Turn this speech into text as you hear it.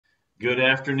Good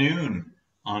afternoon.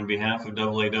 On behalf of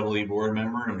AAE board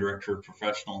member and Director of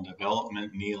Professional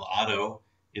Development, Neil Otto,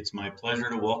 it's my pleasure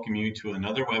to welcome you to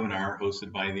another webinar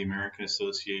hosted by the American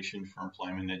Association for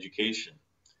Employment Education.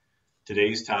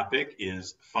 Today's topic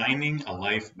is Finding a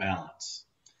Life Balance.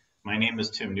 My name is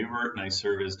Tim Newbert and I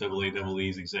serve as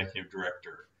AAE's Executive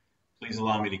Director. Please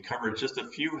allow me to cover just a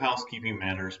few housekeeping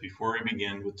matters before we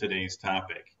begin with today's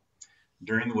topic.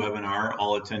 During the webinar,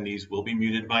 all attendees will be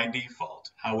muted by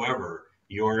default. However,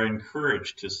 you are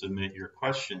encouraged to submit your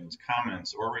questions,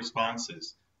 comments, or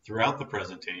responses throughout the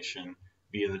presentation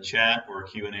via the chat or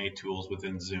Q&A tools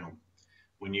within Zoom.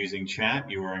 When using chat,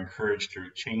 you are encouraged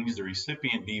to change the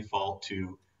recipient default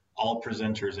to all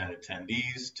presenters and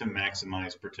attendees to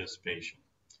maximize participation.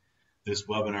 This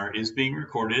webinar is being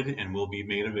recorded and will be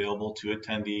made available to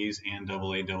attendees and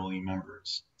AAE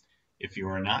members. If you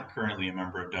are not currently a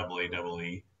member of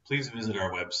AAE, please visit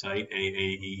our website,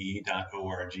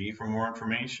 aaee.org, for more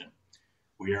information.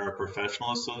 We are a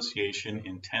professional association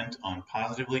intent on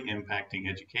positively impacting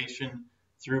education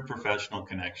through professional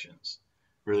connections.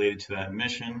 Related to that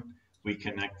mission, we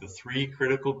connect the three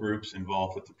critical groups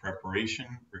involved with the preparation,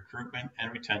 recruitment,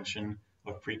 and retention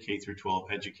of pre-K through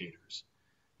 12 educators: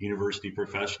 university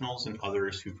professionals and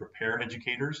others who prepare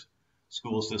educators,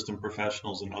 school system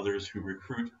professionals and others who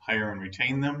recruit, hire, and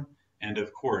retain them, and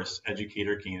of course,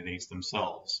 educator candidates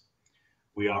themselves.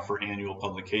 We offer annual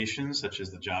publications such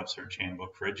as the Job Search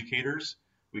Handbook for Educators.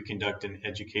 We conduct an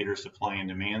educator supply and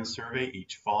demand survey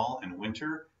each fall and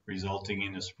winter, resulting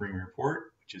in a spring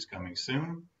report, which is coming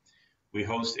soon. We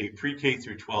host a pre-K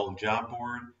through 12 job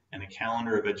board and a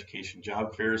calendar of education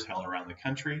job fairs held around the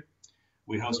country.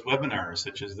 We host webinars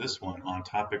such as this one on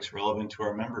topics relevant to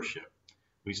our membership.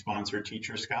 We sponsor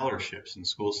teacher scholarships and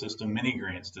school system mini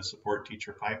grants to support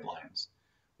teacher pipelines.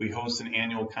 We host an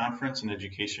annual conference and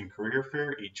education career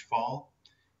fair each fall,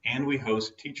 and we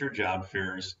host teacher job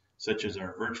fairs such as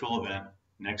our virtual event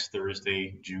next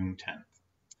Thursday, June 10th.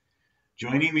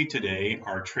 Joining me today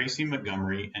are Tracy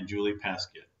Montgomery and Julie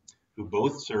Paskiet, who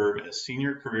both serve as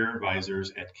senior career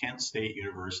advisors at Kent State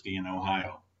University in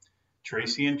Ohio.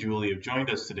 Tracy and Julie have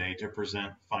joined us today to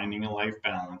present Finding a Life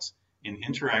Balance, an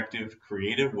interactive,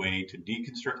 creative way to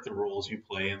deconstruct the roles you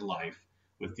play in life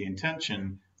with the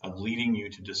intention of leading you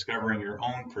to discovering your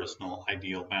own personal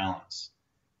ideal balance.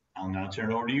 I'll now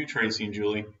turn it over to you, Tracy and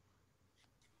Julie.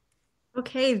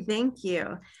 Okay, thank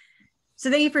you. So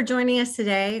thank you for joining us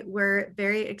today. We're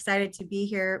very excited to be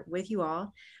here with you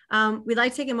all. We'd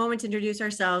like to take a moment to introduce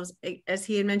ourselves. As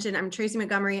he had mentioned, I'm Tracy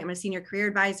Montgomery. I'm a senior career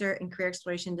advisor in career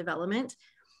exploration development.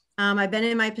 I've been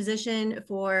in my position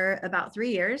for about 3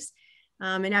 years.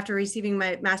 And after receiving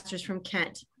my master's from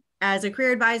Kent. As a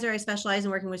career advisor, I specialize in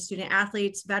working with student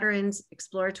athletes, veterans,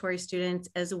 exploratory students,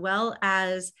 as well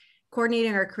as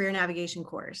coordinating our career navigation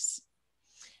course.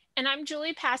 And I'm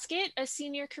Julie Paskiet, a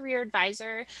senior career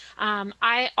advisor.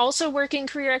 I also work in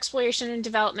career exploration and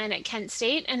development at Kent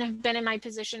State and have been in my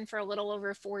position for a little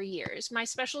over 4 years. My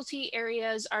specialty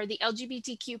areas are the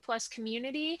LGBTQ+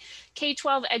 community,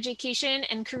 K-12 education,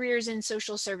 and careers in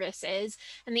social services,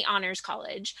 and the Honors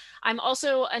College. I'm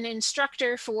also an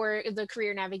instructor for the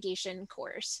career navigation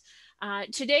course.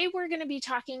 Today, we're going to be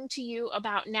talking to you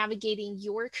about navigating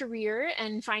your career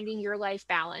and finding your life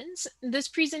balance. This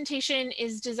presentation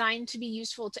is designed to be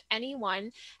useful to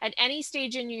anyone at any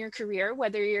stage in your career,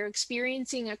 whether you're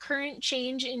experiencing a current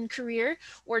change in career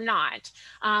or not.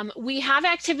 We have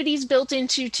activities built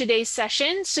into today's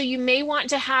session, so you may want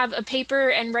to have a paper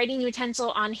and writing utensil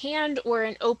on hand or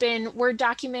an open Word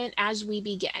document as we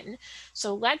begin.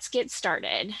 So let's get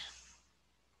started.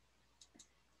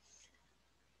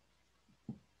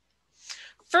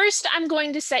 First, I'm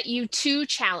going to set you 2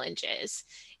 challenges.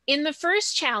 In the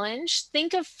first challenge,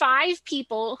 think of 5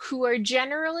 people who are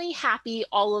generally happy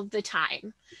all of the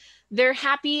time. They're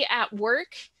happy at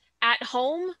work, at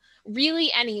home,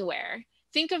 really anywhere.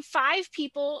 Think of 5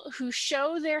 people who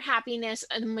show their happiness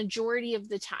the majority of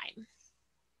the time.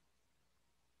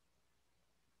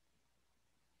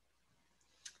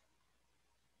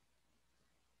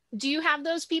 Do you have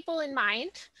those people in mind?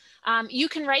 You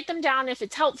can write them down if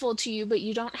it's helpful to you, but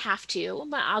you don't have to.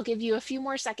 But I'll give you a few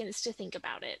more seconds to think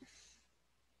about it.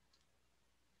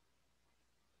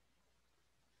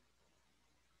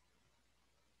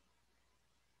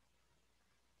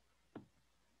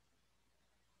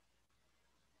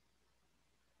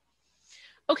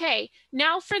 Okay,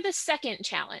 now for the second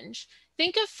challenge.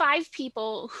 Think of 5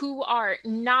 people who are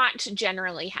not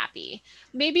generally happy.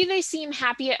 Maybe they seem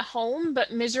happy at home,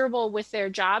 but miserable with their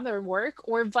job or work,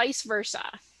 or vice versa.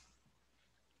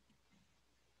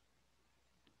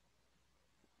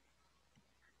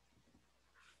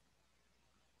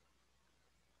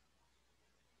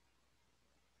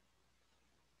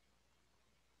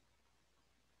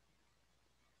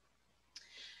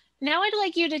 Now I'd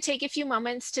like you to take a few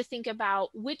moments to think about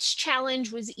which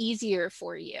challenge was easier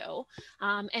for you.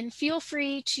 And feel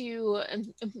free to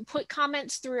put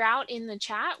comments throughout in the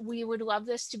chat. We would love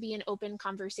this to be an open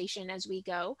conversation as we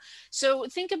go. So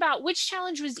think about which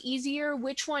challenge was easier,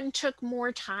 which one took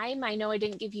more time. I know I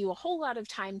didn't give you a whole lot of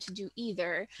time to do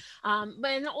either.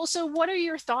 But also, what are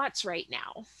your thoughts right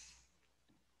now?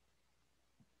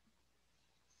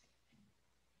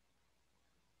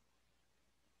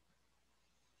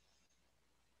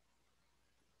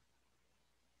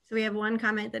 So we have one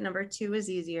comment that number 2 is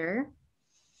easier.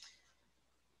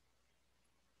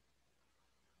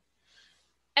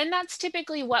 And that's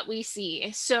typically what we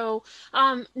see. So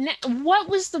what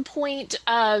was the point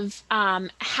of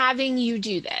having you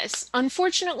do this?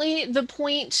 Unfortunately, the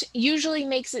point usually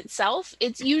makes itself.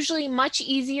 It's usually much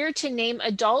easier to name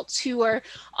adults who are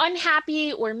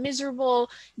unhappy or miserable,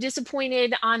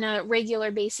 disappointed on a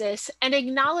regular basis, and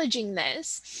acknowledging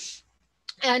this.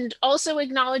 And also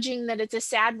acknowledging that it's a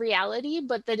sad reality,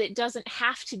 but that it doesn't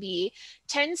have to be,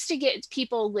 tends to get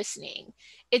people listening.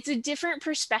 It's a different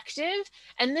perspective.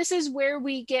 And this is where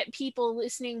we get people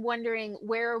listening, wondering,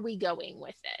 where are we going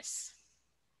with this?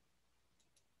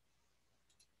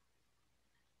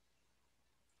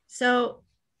 So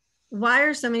why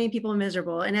are so many people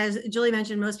miserable? And as Julie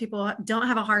mentioned, most people don't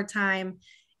have a hard time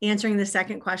answering the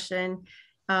second question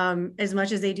as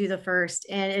much as they do the first.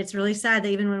 And it's really sad that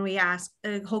even when we ask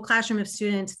a whole classroom of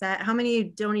students, that how many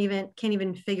can't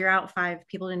even figure out 5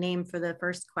 people to name for the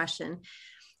first question.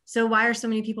 So why are so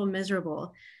many people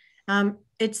miserable?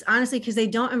 It's honestly because they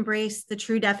don't embrace the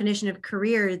true definition of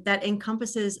career that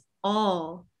encompasses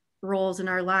all roles in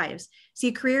our lives. See,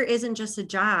 a career isn't just a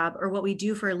job or what we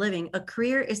do for a living. A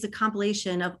career is the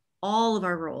compilation of all of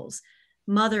our roles: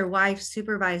 mother, wife,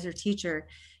 supervisor, teacher.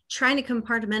 Trying to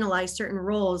compartmentalize certain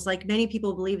roles, like many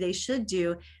people believe they should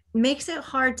do, makes it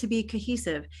hard to be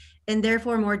cohesive and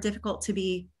therefore more difficult to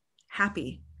be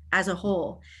happy as a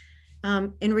whole.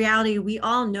 In reality, we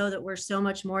all know that we're so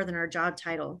much more than our job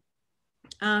title.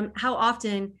 How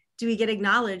often do we get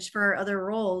acknowledged for our other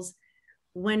roles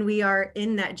when we are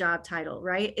in that job title,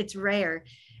 right? It's rare.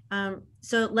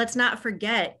 So let's not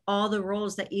forget all the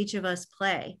roles that each of us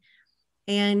play.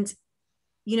 And,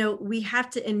 we have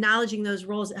to, acknowledging those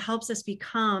roles, it helps us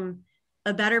become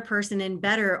a better person and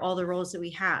better all the roles that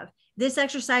we have. This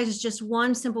exercise is just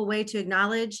one simple way to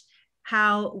acknowledge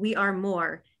how we are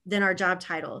more than our job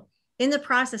title. In the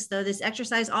process, though, this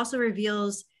exercise also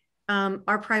reveals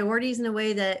our priorities in a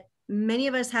way that many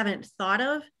of us haven't thought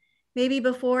of maybe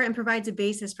before, and provides a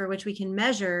basis for which we can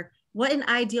measure what an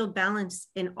ideal balance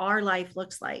in our life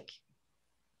looks like.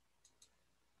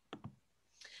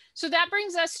 So that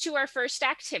brings us to our first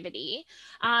activity.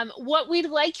 What we'd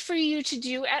like for you to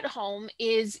do at home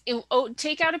is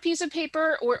take out a piece of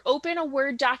paper or open a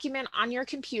Word document on your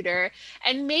computer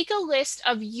and make a list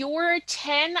of your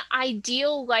 10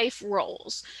 ideal life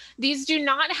roles. These do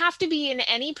not have to be in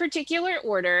any particular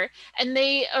order, and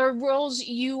they are roles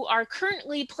you are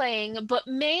currently playing, but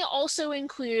may also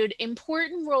include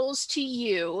important roles to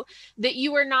you that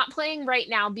you are not playing right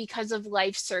now because of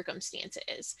life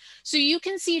circumstances. So you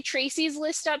can see Tracy's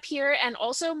list up here and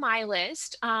also my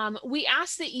list. We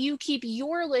ask that you keep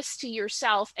your list to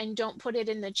yourself and don't put it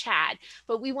in the chat,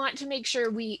 but we want to make sure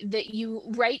that you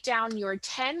write down your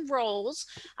 10 roles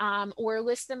or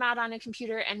list them out on a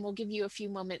computer, and we'll give you a few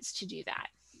moments to do that.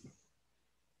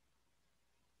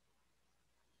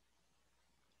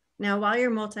 Now, while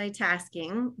you're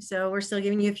multitasking, so we're still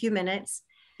giving you a few minutes,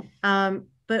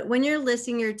 but when you're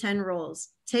listing your 10 roles,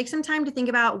 take some time to think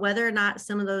about whether or not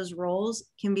some of those roles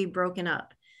can be broken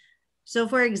up. So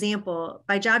for example,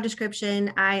 by job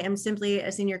description, I am simply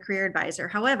a senior career advisor.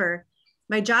 However,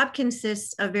 my job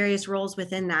consists of various roles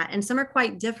within that, and some are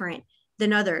quite different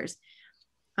than others.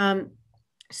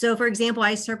 So for example,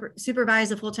 I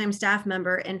supervise a full-time staff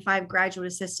member and 5 graduate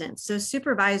assistants. So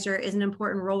supervisor is an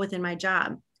important role within my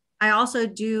job. I also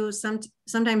do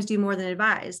sometimes do more than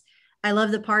advise. I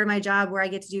love the part of my job where I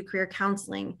get to do career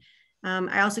counseling.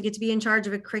 I also get to be in charge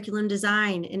of a curriculum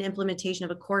design and implementation of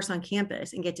a course on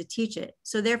campus and get to teach it.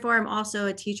 So therefore, I'm also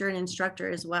a teacher and instructor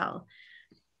as well.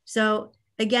 So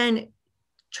again,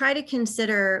 try to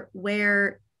consider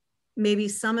where maybe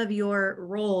some of your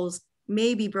roles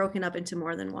may be broken up into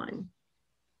more than one.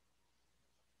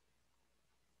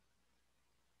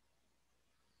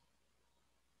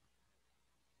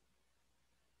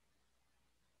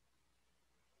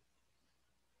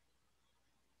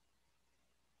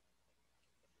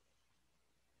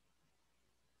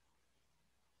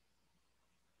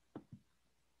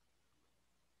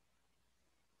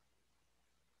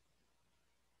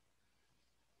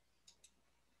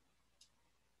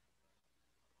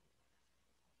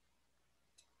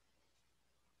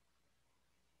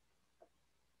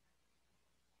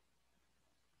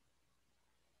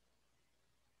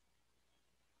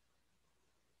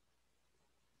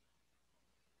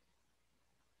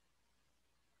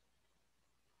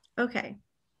 Okay.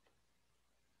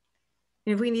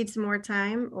 If we need some more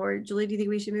time, or Julie, do you think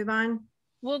we should move on?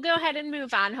 We'll go ahead and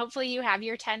move on. Hopefully you have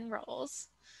your 10 roles.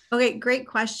 Okay, great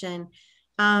question.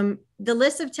 The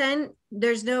list of 10,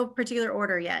 there's no particular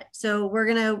order yet. So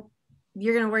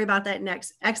you're gonna worry about that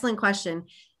next. Excellent question.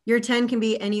 Your 10 can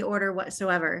be any order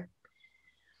whatsoever.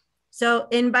 So,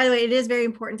 and by the way, it is very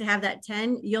important to have that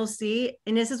 10. You'll see,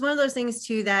 and this is one of those things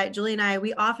too that Julie and I,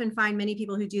 we often find many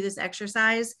people who do this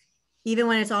exercise, even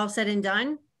when it's all said and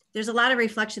done, there's a lot of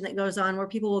reflection that goes on where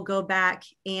people will go back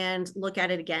and look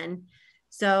at it again.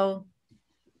 So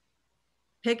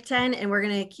pick 10 and we're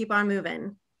going to keep on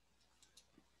moving.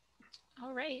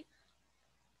 All right.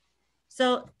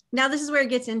 So now this is where it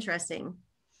gets interesting.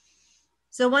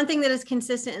 So one thing that is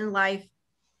consistent in life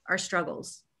are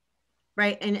struggles,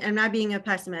 right? And I'm not being a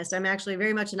pessimist. I'm actually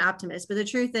very much an optimist, but the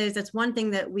truth is that's one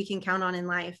thing that we can count on in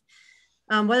life.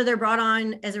 Whether they're brought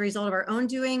on as a result of our own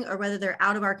doing or whether they're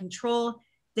out of our control,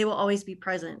 they will always be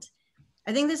present.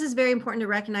 I think this is very important to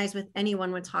recognize with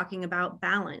anyone when talking about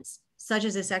balance, such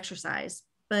as this exercise,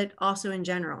 but also in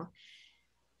general.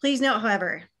 Please note,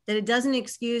 however, that it doesn't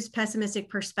excuse pessimistic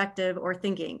perspective or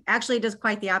thinking. Actually, it does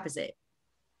quite the opposite.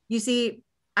 You see,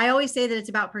 I always say that it's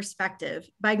about perspective.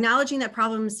 By acknowledging that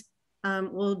problems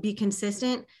will be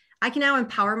consistent, I can now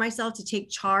empower myself to take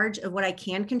charge of what I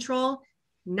can control,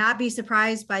 not be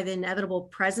surprised by the inevitable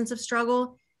presence of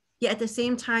struggle, yet at the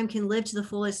same time can live to the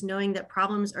fullest knowing that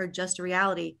problems are just a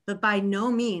reality, but by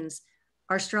no means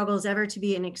are struggles ever to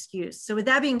be an excuse. So with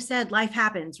that being said, life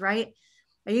happens, right?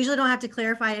 I usually don't have to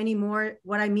clarify anymore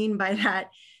what I mean by that,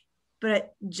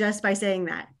 but just by saying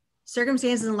that.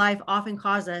 Circumstances in life often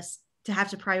cause us to have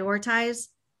to prioritize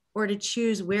or to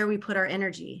choose where we put our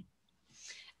energy.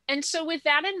 And so with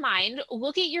that in mind,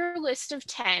 look at your list of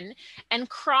 10 and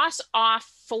cross off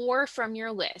 4 from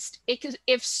your list.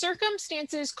 If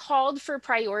circumstances called for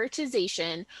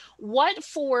prioritization, what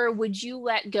 4 would you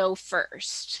let go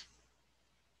first?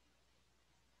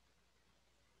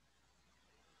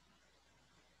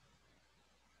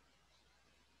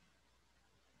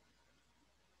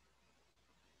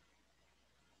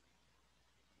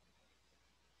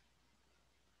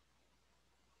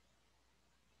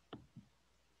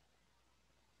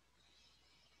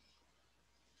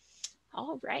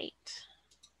 All right.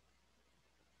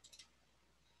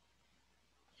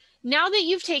 Now that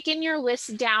you've taken your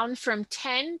list down from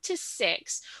 10 to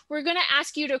 6, we're going to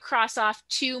ask you to cross off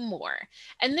 2 more.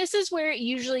 And this is where it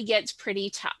usually gets pretty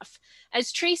tough.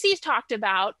 As Tracy's talked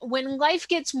about, when life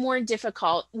gets more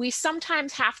difficult, we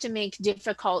sometimes have to make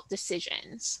difficult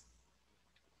decisions.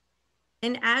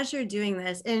 And as you're doing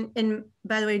this, and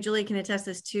by the way, Julie can attest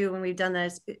this too, when we've done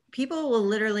this, people will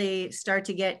literally start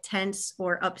to get tense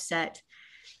or upset.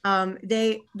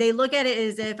 They look at it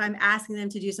as if I'm asking them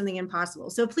to do something impossible.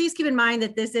 So please keep in mind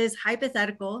that this is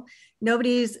hypothetical.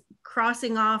 Nobody's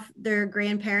crossing off their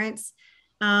grandparents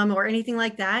or anything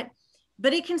like that,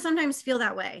 but it can sometimes feel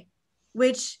that way,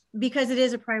 which because it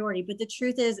is a priority. But the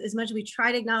truth is, as much as we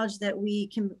try to acknowledge that we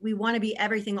want to be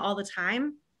everything all the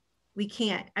time, we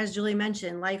can't. As Julie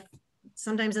mentioned, life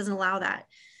sometimes doesn't allow that.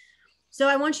 So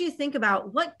I want you to think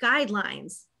about what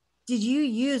guidelines did you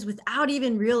use without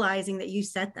even realizing that you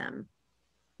set them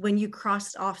when you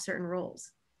crossed off certain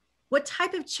roles? What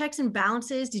type of checks and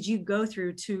balances did you go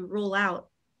through to roll out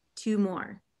 2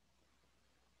 more?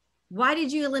 Why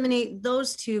did you eliminate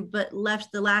those 2 but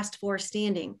left the last 4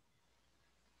 standing?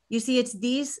 You see, it's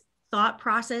these thought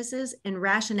processes and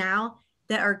rationale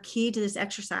that are key to this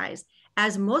exercise,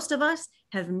 as most of us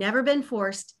have never been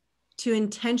forced to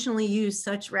intentionally use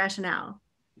such rationale.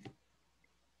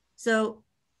 So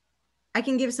I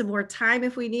can give some more time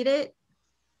if we need it,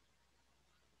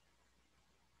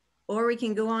 or we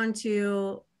can go on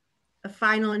to a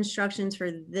final instructions for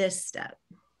this step.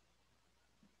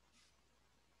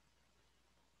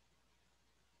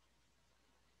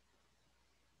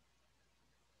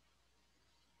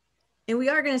 And we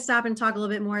are going to stop and talk a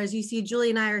little bit more. As you see,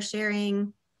 Julie and I are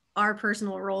sharing our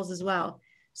personal roles as well.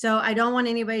 So I don't want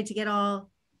anybody to get all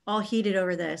heated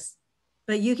over this,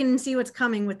 but you can see what's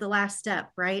coming with the last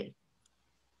step, right?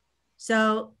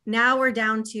 So now we're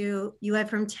down to, you went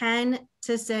from 10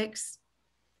 to 6,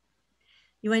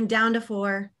 you went down to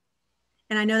 4.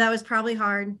 And I know that was probably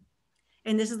hard.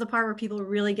 And this is the part where people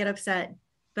really get upset,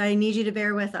 but I need you to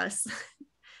bear with us.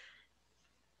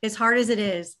 As hard as it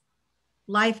is,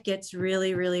 life gets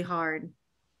really, really hard.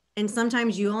 And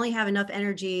sometimes you only have enough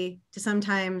energy to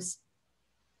sometimes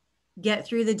get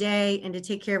through the day and to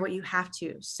take care of what you have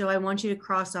to. So I want you to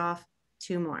cross off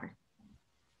 2 more.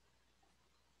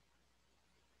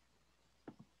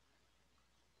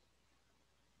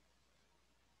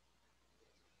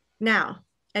 Now,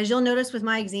 as you'll notice with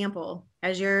my example,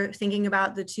 as you're thinking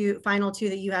about the final two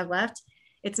that you have left,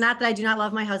 it's not that I do not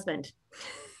love my husband.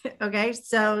 Okay,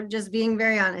 so just being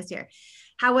very honest here.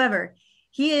 However,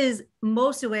 he is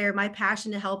most aware of my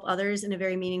passion to help others in a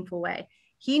very meaningful way.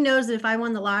 He knows that if I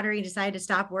won the lottery and decided to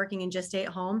stop working and just stay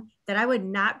at home, that I would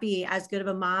not be as good of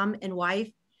a mom and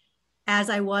wife as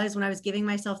I was when I was giving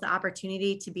myself the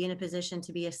opportunity to be in a position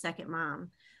to be a second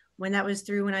mom. When that was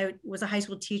through when I was a high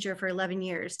school teacher for 11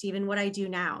 years, to even what I do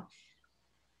now.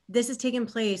 This has taken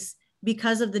place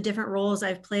because of the different roles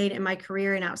I've played in my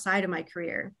career and outside of my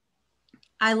career.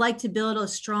 I like to build a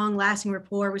strong, lasting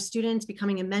rapport with students,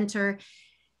 becoming a mentor.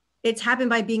 It's happened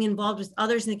by being involved with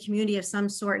others in the community of some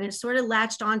sort. And it sort of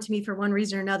latched on to me for one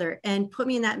reason or another and put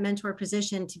me in that mentor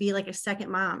position to be like a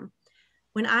second mom.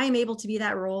 When I am able to be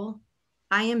that role,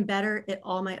 I am better at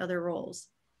all my other roles.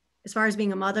 As far as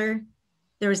being a mother,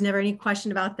 there was never any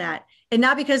question about that. And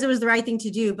not because it was the right thing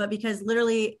to do, but because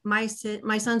literally my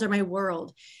sons are my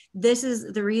world. This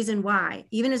is the reason why,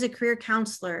 even as a career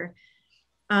counselor,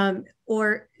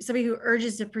 or somebody who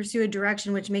urges to pursue a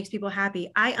direction which makes people happy,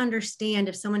 I understand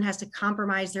if someone has to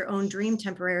compromise their own dream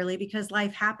temporarily because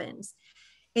life happens.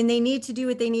 And they need to do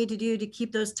what they need to do to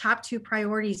keep those top two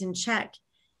priorities in check.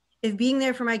 If being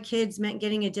there for my kids meant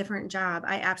getting a different job,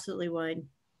 I absolutely would,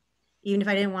 even if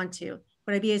I didn't want to.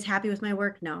 Would I be as happy with my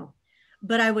work? No.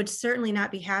 But I would certainly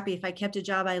not be happy if I kept a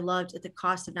job I loved at the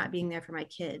cost of not being there for my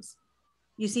kids.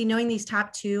 You see, knowing these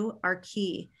top two are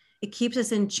key. It keeps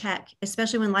us in check,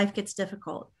 especially when life gets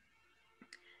difficult.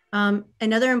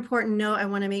 Another important note I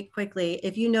want to make quickly,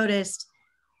 if you noticed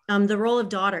the role of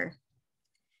daughter,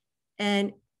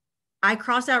 and I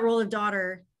cross out role of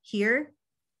daughter here,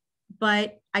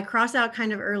 but I cross out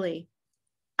kind of early.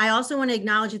 I also want to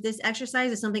acknowledge that this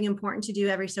exercise is something important to do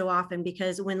every so often,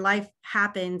 because when life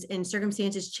happens and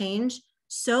circumstances change,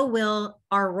 so will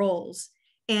our roles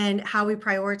and how we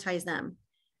prioritize them.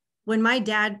 When my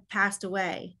dad passed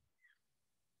away,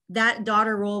 that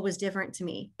daughter role was different to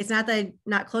me. It's not that I'm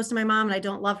not close to my mom and I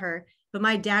don't love her, but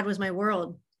my dad was my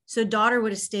world. So daughter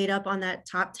would have stayed up on that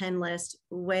top 10 list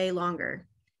way longer.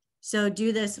 So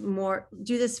do this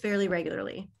fairly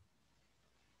regularly.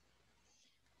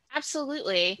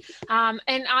 Absolutely. And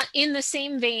in the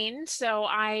same vein, so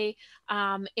I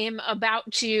am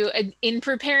about to, in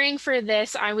preparing for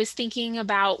this, I was thinking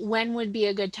about when would be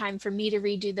a good time for me to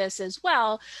redo this as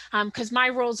well, because my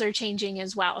roles are changing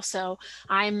as well. So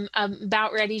I'm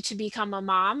about ready to become a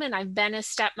mom, and I've been a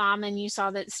stepmom, and you saw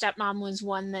that stepmom was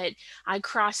one that I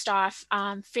crossed off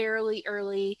fairly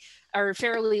early or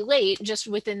fairly late, just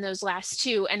within those last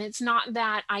two. And it's not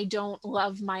that I don't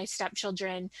love my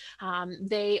stepchildren.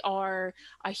 They are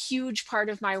a huge part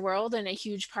of my world and a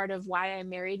huge part of why I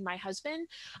married my husband.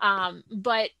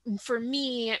 But for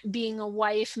me, being a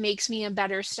wife makes me a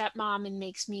better stepmom and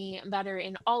makes me better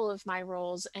in all of my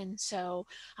roles. And so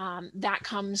that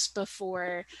comes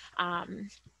before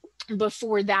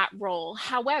that role.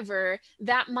 However,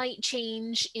 that might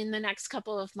change in the next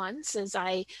couple of months as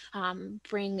I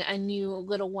bring a new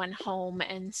little one home,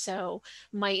 and so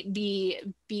might be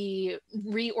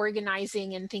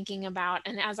reorganizing and thinking about.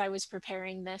 And as I was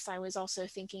preparing this, I was also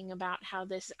thinking about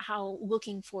how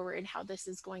looking forward, how this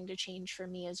is going to change for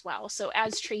me as well. So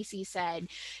as Tracy said,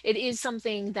 it is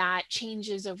something that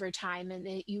changes over time and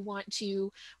that you want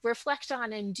to reflect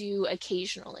on and do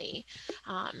occasionally.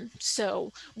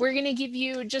 So we're going to give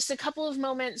you just a couple of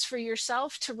moments for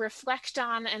yourself to reflect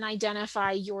on and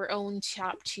identify your own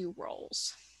top two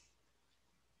roles.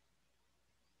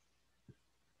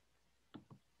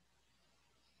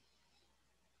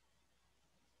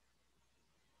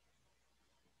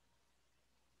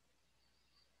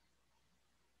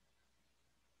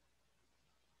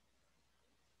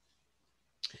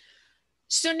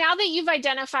 So now that you've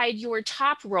identified your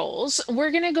top roles,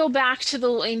 we're going to go back to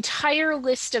the entire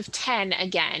list of 10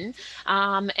 again,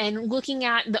 and looking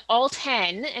at all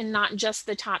 10 and not just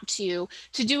the top two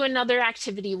to do another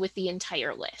activity with the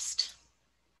entire list.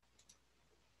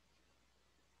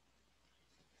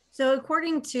 So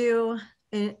according to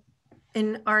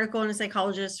an article in a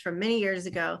psychologist from many years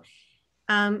ago,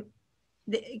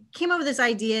 came up with this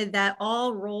idea that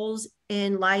all roles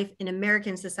in life in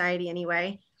American society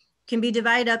anyway can be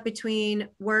divided up between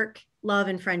work, love,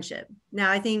 and friendship. Now,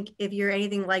 I think if you're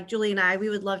anything like Julie and I, we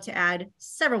would love to add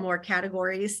several more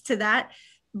categories to that,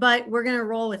 but we're going to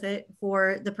roll with it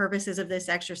for the purposes of this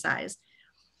exercise.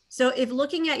 So if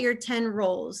looking at your 10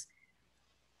 roles,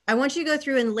 I want you to go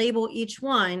through and label each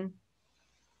one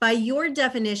by your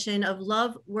definition of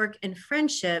love, work, and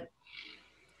friendship.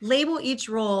 Label each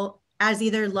role as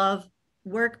either love,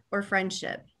 work, or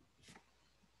friendship.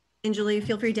 And Julie,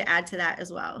 feel free to add to that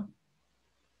as well.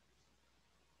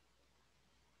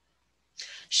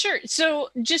 Sure. So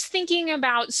just thinking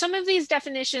about some of these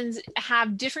definitions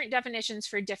have different definitions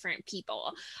for different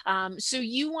people. So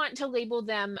you want to label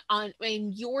them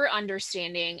in your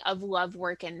understanding of love,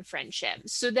 work, and friendship.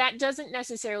 So that doesn't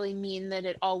necessarily mean that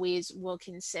it always will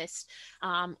consist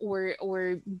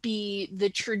or be the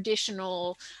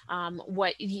traditional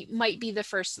what might be the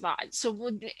first thought. So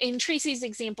in Tracy's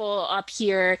example up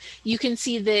here, you can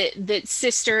see that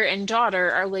sister and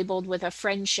daughter are labeled with a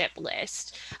friendship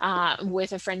list,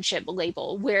 with a friendship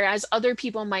label, whereas other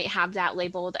people might have that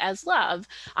labeled as love.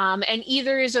 And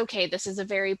either is okay. This is a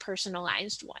very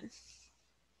personalized one.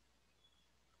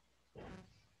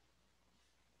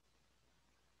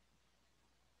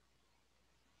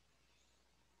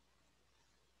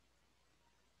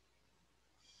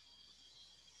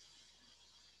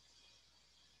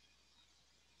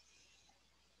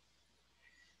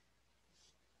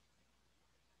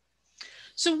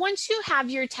 So once you have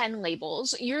your 10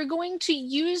 labels, you're going to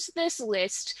use this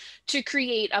list to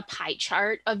create a pie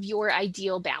chart of your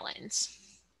ideal balance.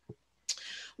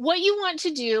 What you want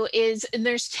to do is, and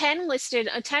there's 10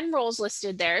 roles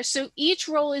listed there. So each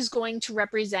role is going to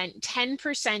represent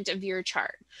 10% of your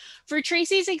chart. For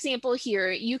Tracy's example here,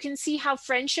 you can see how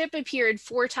friendship appeared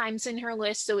 4 times in her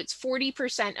list. So it's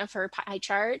 40% of her pie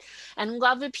chart, and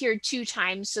love appeared 2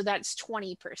 times. So that's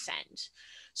 20%.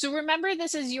 So remember,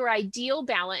 this is your ideal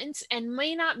balance and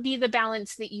may not be the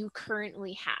balance that you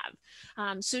currently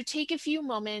have. So take a few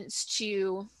moments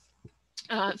to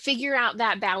figure out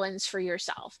that balance for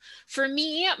yourself. For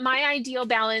me, my ideal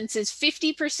balance is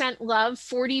 50% love,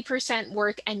 40%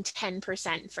 work, and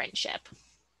 10% friendship.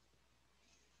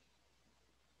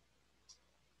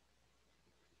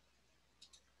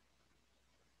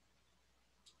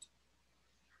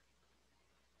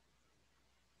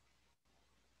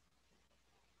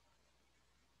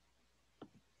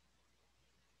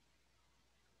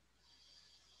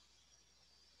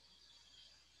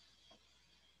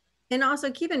 And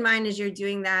also keep in mind as you're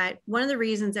doing that, one of the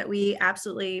reasons that we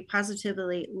absolutely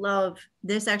positively love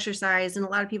this exercise, and a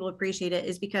lot of people appreciate it,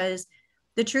 is because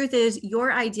the truth is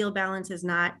your ideal balance is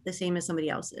not the same as somebody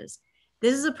else's.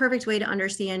 This is a perfect way to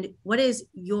understand what is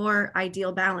your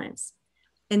ideal balance.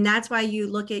 And that's why you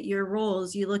look at your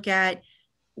roles, you look at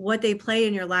what they play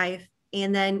in your life.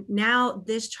 And then now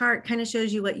this chart kind of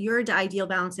shows you what your ideal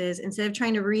balance is. Instead of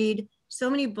trying to read so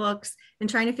many books and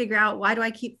trying to figure out, why do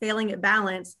I keep failing at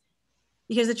balance?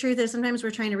 Because the truth is, sometimes we're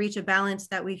trying to reach a balance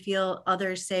that we feel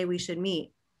others say we should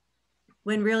meet,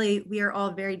 when really we are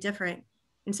all very different.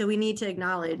 And so we need to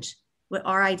acknowledge what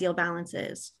our ideal balance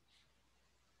is.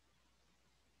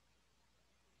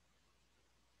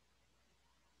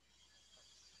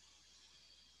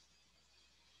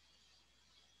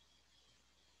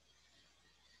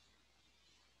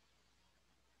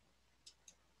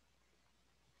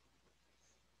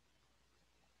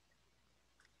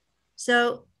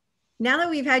 So now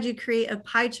that we've had you create a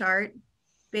pie chart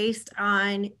based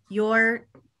on your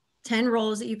 10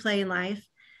 roles that you play in life,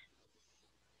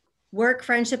 work,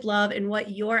 friendship, love, and what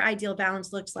your ideal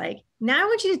balance looks like, now I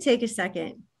want you to take a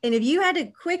second. And if you had to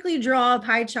quickly draw a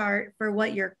pie chart for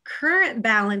what your current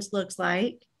balance looks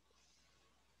like,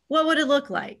 what would it look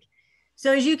like?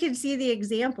 So as you can see the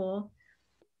example,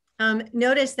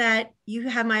 notice that you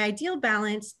have my ideal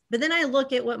balance, but then I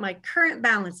look at what my current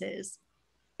balance is.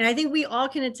 And I think we all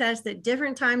can attest that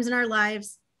different times in our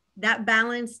lives, that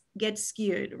balance gets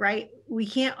skewed, right? We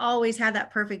can't always have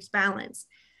that perfect balance.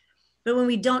 But when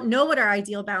we don't know what our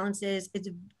ideal balance is, it's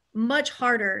much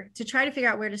harder to try to figure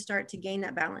out where to start to gain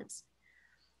that balance.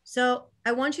 So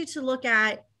I want you to look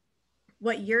at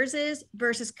what yours is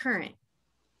versus current.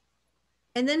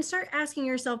 And then start asking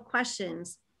yourself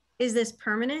questions. Is this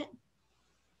permanent?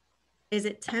 Is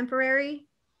it temporary?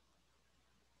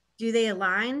 Do they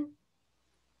align?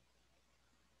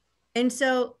 And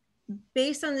so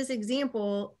based on this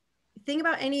example, think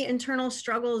about any internal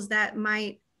struggles that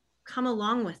might come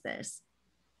along with this.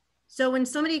 So when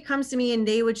somebody comes to me and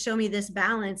they would show me this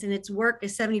balance and its work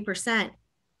is 70%,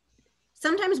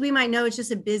 sometimes we might know it's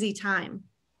just a busy time,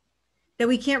 that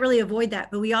we can't really avoid that,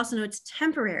 but we also know it's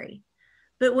temporary.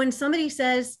 But when somebody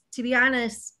says, to be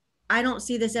honest, I don't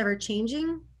see this ever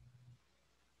changing,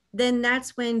 then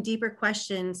that's when deeper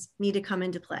questions need to come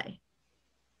into play.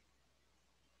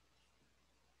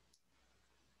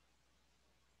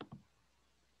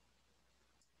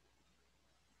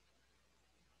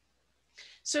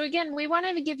 So again, we want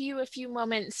to give you a few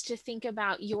moments to think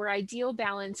about your ideal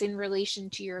balance in relation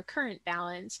to your current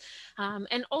balance.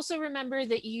 And also remember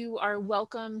that you are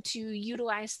welcome to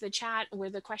utilize the chat or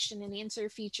the question and answer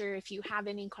feature if you have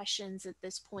any questions at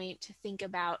this point to think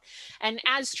about. And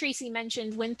as Tracy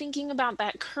mentioned, when thinking about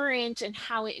that current and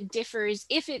how it differs,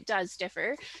 if it does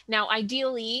differ, now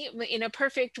ideally in a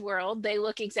perfect world, they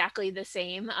look exactly the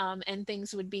same and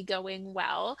things would be going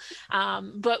well.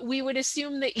 But we would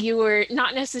assume that you were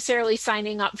not necessarily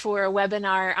signing up for a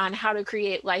webinar on how to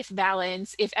create life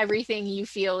balance if everything you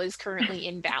feel is currently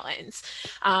in balance.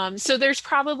 So there's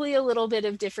probably a little bit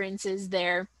of differences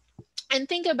there. And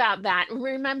think about that.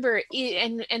 Remember,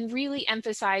 and really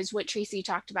emphasize what Tracy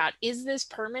talked about. Is this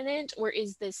permanent or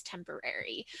is this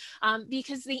temporary?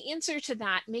 Because the answer to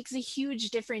that makes a huge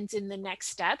difference in the next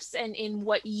steps and in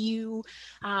what you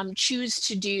choose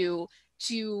to do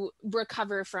to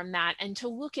recover from that and to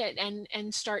look at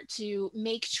and start to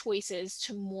make choices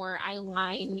to more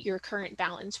align your current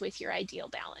balance with your ideal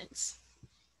balance.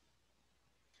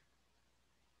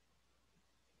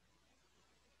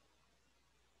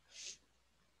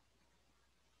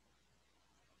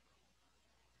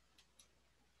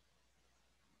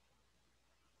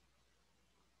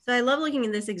 So I love looking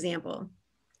at this example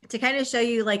to kind of show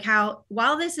you like how,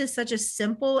 while this is such a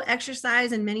simple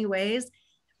exercise in many ways,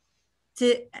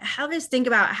 to have us think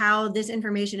about how this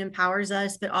information empowers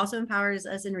us, but also empowers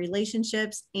us in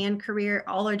relationships and career,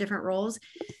 all our different roles.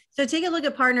 So take a look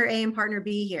at partner A and partner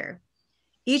B here.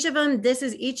 Each of them, this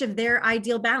is each of their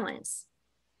ideal balance.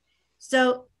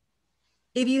 So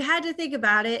if you had to think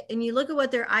about it and you look at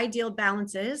what their ideal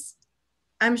balance is,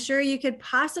 I'm sure you could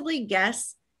possibly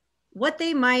guess what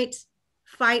they might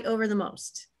fight over the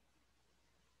most.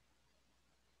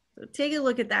 So take a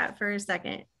look at that for a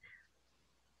second.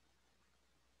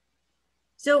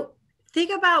 So think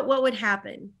about what would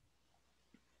happen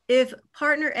if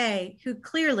partner A, who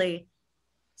clearly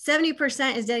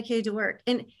 70% is dedicated to work.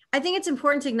 And I think it's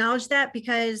important to acknowledge that,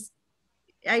 because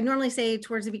I normally say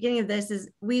towards the beginning of this is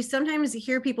we sometimes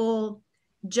hear people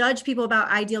judge people about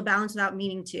ideal balance without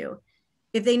meaning to.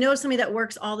 If they know somebody that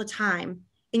works all the time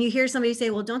and you hear somebody say,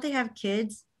 well, don't they have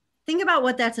kids? Think about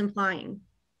what that's implying.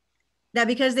 That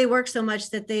because they work so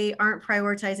much that they aren't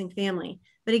prioritizing family.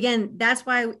 But again, that's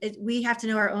why we have to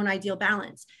know our own ideal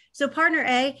balance. So partner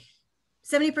A,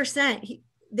 70%,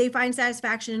 they find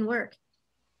satisfaction in work.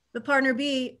 But partner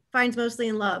B finds mostly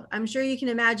in love. I'm sure you can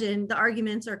imagine the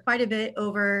arguments are quite a bit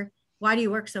over, why do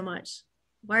you work so much?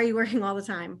 Why are you working all the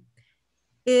time?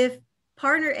 If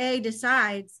partner A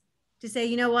decides to say,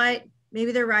 you know what,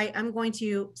 maybe they're right, I'm going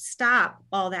to stop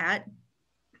all that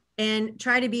and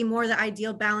try to be more the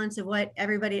ideal balance of what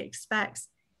everybody expects,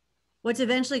 what's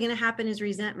eventually going to happen is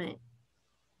resentment.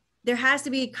 There has to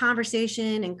be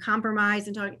conversation and compromise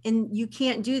and talk, and you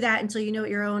can't do that until you know what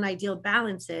your own ideal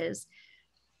balance is.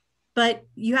 But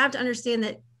you have to understand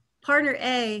that partner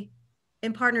A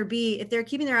and partner B, if they're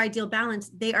keeping their ideal balance,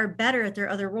 they are better at their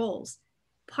other roles.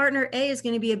 Partner A is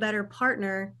going to be a better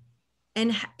partner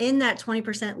and in that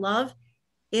 20% love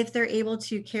if they're able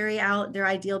to carry out their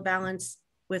ideal balance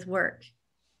with work.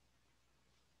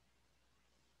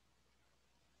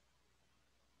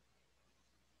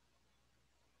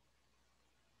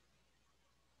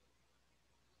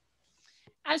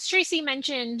 As Tracy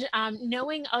mentioned,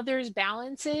 knowing others'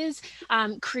 balances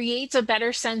creates a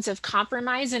better sense of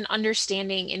compromise and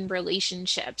understanding in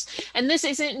relationships. And this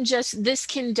isn't just, this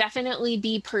can definitely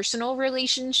be personal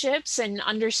relationships and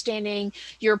understanding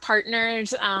your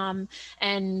partners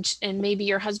and maybe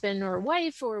your husband or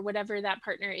wife or whatever that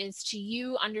partner is to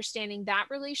you, understanding that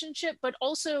relationship, but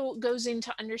also goes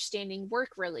into understanding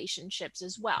work relationships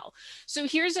as well. So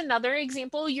here's another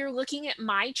example. You're looking at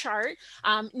my chart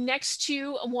next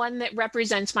to one that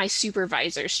represents my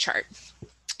supervisor's chart.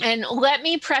 And let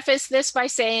me preface this by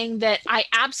saying that I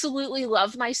absolutely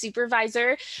love my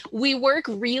supervisor. We work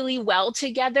really well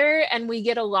together and we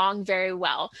get along very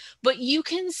well, but you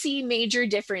can see major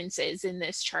differences in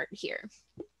this chart here.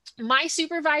 My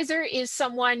supervisor is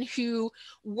someone who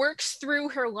works through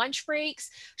her lunch breaks.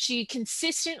 She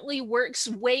consistently works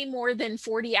way more than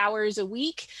 40 hours a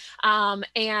week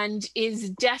and is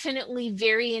definitely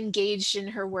very engaged in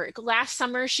her work. Last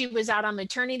summer, she was out on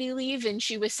maternity leave and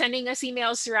she was sending us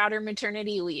emails throughout her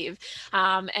maternity leave.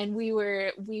 And we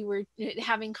were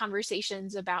having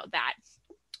conversations about that.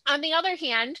 On the other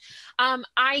hand,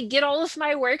 I get all of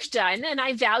my work done and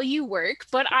I value work,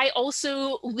 but I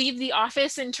also leave the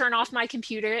office and turn off my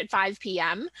computer at 5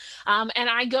 p.m. And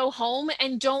I go home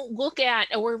and don't look at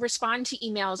or respond to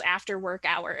emails after work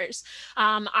hours.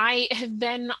 I have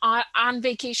been on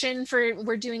vacation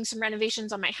we're doing some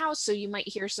renovations on my house, so you might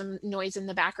hear some noise in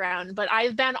the background, but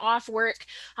I've been off work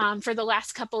for the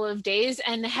last couple of days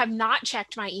and have not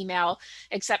checked my email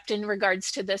except in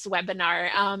regards to this webinar,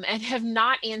 and have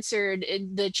not answered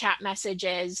the chat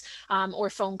messages or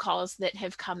phone calls that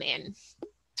have come in.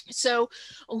 So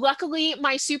luckily,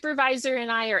 my supervisor and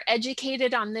I are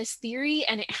educated on this theory,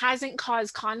 and it hasn't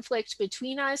caused conflict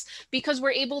between us because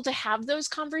we're able to have those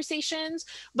conversations.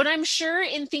 But I'm sure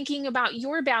in thinking about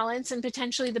your balance and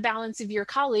potentially the balance of your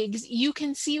colleagues, you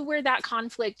can see where that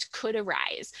conflict could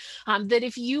arise. That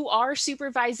if you are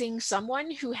supervising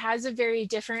someone who has a very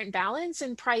different balance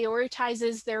and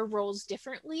prioritizes their roles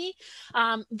differently,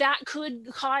 that could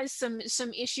cause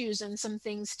some issues and some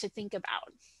things to think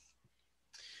about.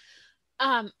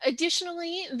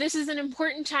 Additionally, this is an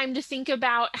important time to think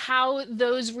about how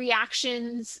those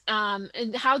reactions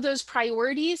and how those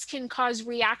priorities can cause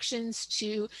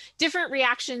different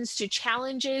reactions to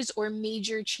challenges or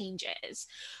major changes.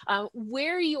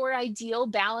 Where your ideal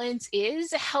balance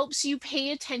is helps you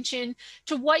pay attention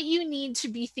to what you need to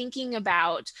be thinking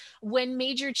about when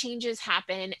major changes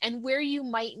happen and where you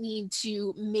might need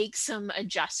to make some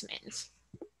adjustments.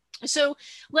 So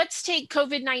let's take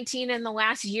COVID-19 and the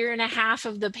last year and a half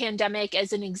of the pandemic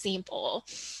as an example.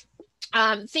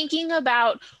 Thinking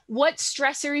about what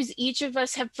stressors each of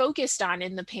us have focused on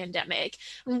in the pandemic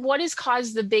and what has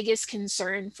caused the biggest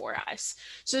concern for us.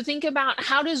 So think about,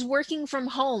 how does working from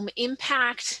home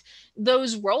impact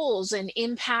those roles and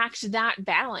impact that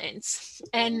balance?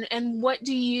 And what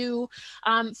do you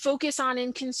focus on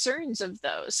in concerns of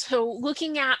those? So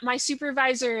looking at my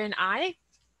supervisor and I,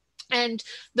 and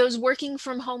those working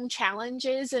from home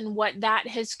challenges and what that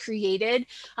has created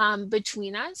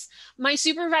between us. My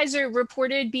supervisor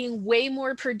reported being way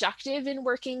more productive in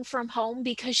working from home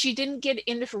because she didn't get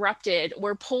interrupted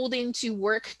or pulled into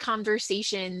work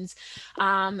conversations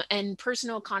and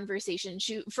personal conversations.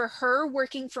 For her,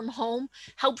 working from home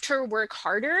helped her work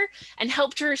harder and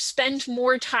helped her spend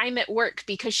more time at work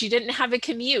because she didn't have a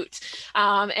commute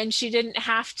and she didn't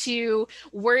have to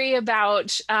worry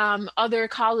about other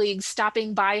colleagues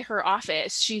stopping by her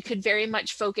office. She could very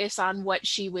much focus on what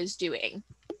she was doing.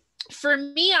 For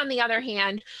me, on the other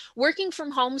hand, working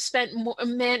from home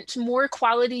meant more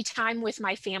quality time with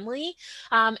my family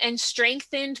and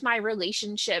strengthened my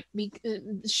relationships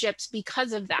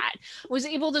because of that. Was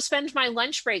able to spend my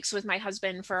lunch breaks with my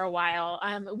husband for a while.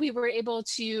 We were able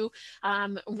to,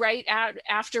 right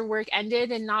after work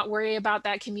ended and not worry about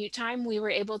that commute time, we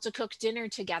were able to cook dinner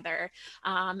together.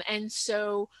 And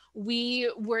so we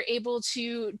were able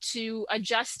to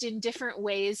adjust in different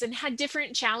ways and had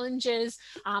different challenges.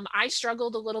 I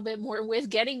struggled a little bit more with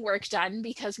getting work done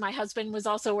because my husband was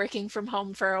also working from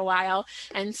home for a while,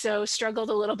 and so struggled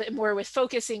a little bit more with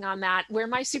focusing on that, where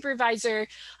my supervisor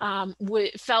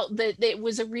felt that it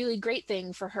was a really great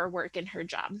thing for her work and her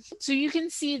job. So you can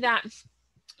see that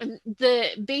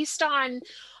based on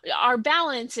our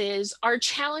balances, our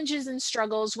challenges and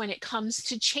struggles when it comes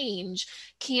to change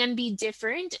can be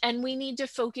different, and we need to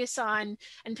focus on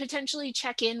and potentially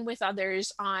check in with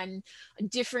others on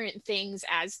different things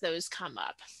as those come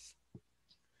up.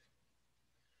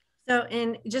 So,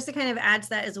 and just to kind of add to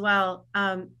that as well,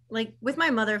 like with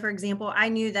my mother, for example, I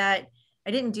knew that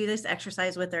I didn't do this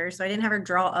exercise with her, so I didn't have her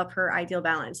draw up her ideal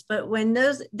balance. But when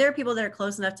there are people that are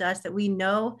close enough to us that we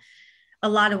know a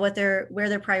lot of where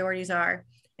their priorities are.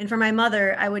 And for my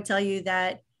mother, I would tell you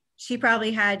that she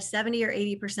probably had 70 or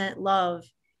 80% love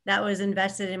that was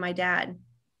invested in my dad.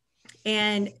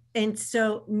 And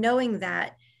so knowing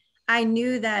that, I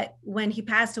knew that when he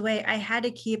passed away, I had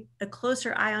to keep a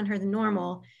closer eye on her than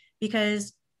normal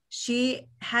because she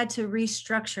had to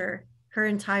restructure her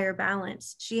entire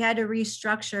balance. She had to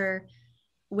restructure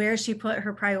where she put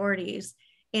her priorities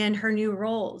and her new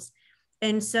roles.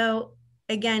 And so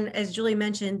again, as Julie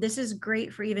mentioned, this is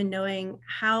great for even knowing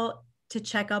how to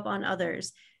check up on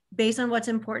others based on what's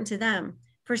important to them.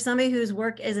 For somebody whose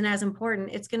work isn't as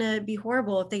important, it's going to be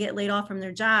horrible if they get laid off from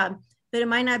their job, but it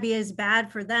might not be as bad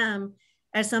for them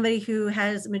as somebody who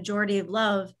has majority of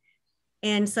love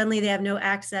and suddenly they have no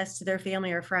access to their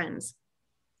family or friends.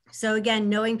 So again,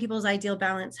 knowing people's ideal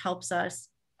balance helps us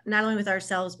not only with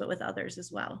ourselves, but with others as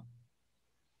well.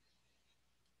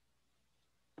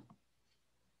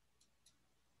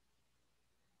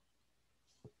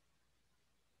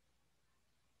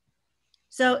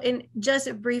 So, in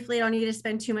just briefly, I don't need to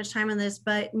spend too much time on this,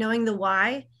 but knowing the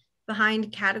why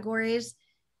behind categories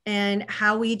and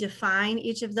how we define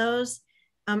each of those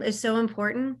is so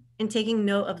important, and taking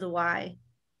note of the why.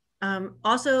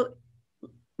 Also,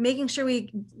 making sure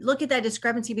we look at that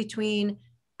discrepancy between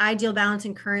ideal balance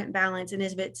and current balance, and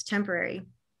if it's temporary.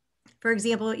 For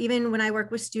example, even when I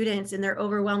work with students and they're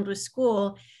overwhelmed with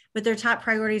school, but their top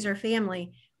priorities are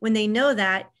family, when they know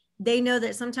that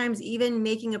sometimes even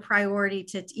making a priority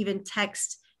to even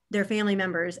text their family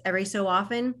members every so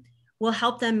often will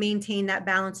help them maintain that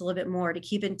balance a little bit more, to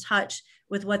keep in touch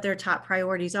with what their top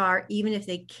priorities are, even if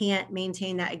they can't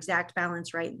maintain that exact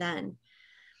balance right then.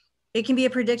 It can be a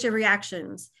predictive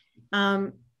reactions.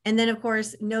 And then, of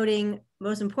course, noting,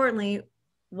 most importantly,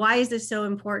 why is this so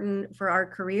important for our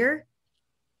career?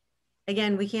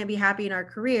 Again, we can't be happy in our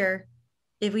career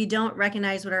if we don't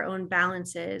recognize what our own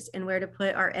balance is and where to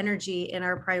put our energy and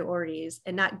our priorities,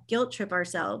 and not guilt trip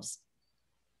ourselves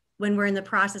when we're in the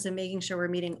process of making sure we're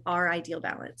meeting our ideal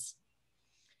balance.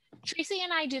 Tracy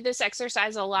and I do this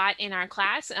exercise a lot in our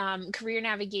class. Career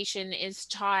navigation is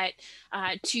taught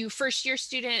to first-year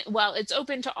students. Well, it's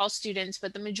open to all students,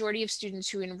 but the majority of students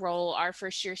who enroll are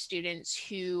first-year students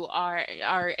who are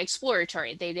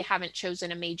exploratory. They haven't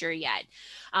chosen a major yet.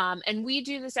 And we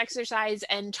do this exercise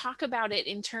and talk about it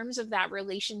in terms of that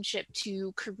relationship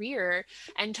to career,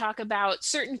 and talk about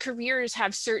certain careers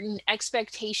have certain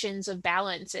expectations of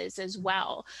balances as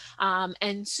well.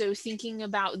 And so thinking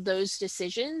about those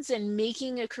decisions and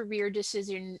making a career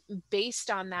decision based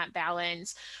on that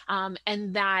balance,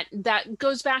 and that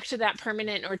goes back to that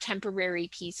permanent or temporary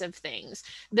piece of things,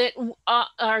 that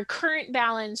our current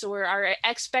balance or our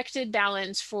expected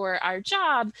balance for our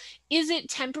job, is it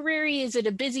temporary? Is it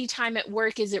a busy time at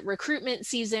work? Is it recruitment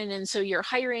season and so you're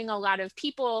hiring a lot of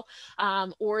people,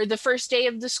 or the first day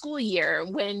of the school year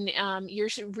when you're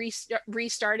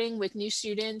restarting with new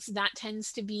students? That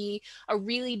tends to be a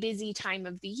really busy time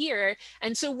of the year.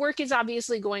 And so work is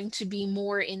obviously going to be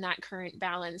more in that current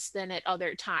balance than at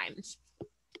other times.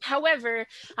 However,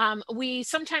 we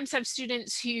sometimes have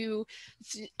students who,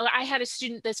 I had a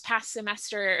student this past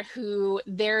semester who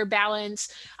their balance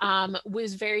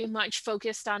was very much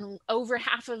focused on, over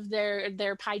half of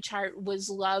their pie chart was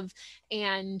love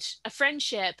and a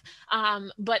friendship.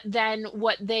 But then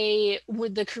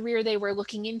the career they were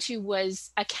looking into was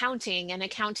accounting, and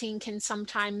accounting can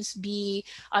sometimes be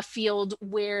a field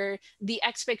where the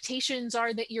expectations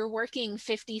are that you're working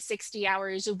 50, 60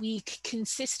 hours a week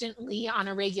consistently on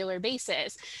a regular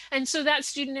basis. And so that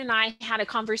student and I had a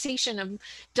conversation of,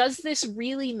 does this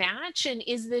really match? And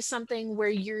is this something where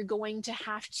you're going to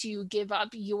have to give up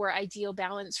your ideal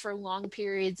balance for long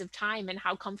periods of time? And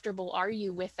how comfortable are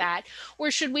you with that? Or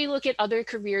should we look at other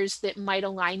careers that might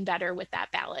align better with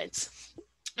that balance?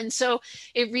 And so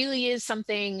it really is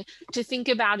something to think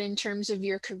about in terms of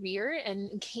your career,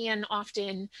 and can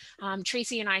often,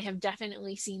 Tracy and I have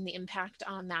definitely seen the impact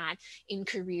on that in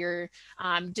career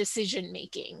decision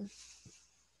making.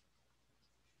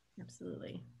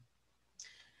 Absolutely.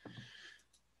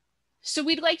 So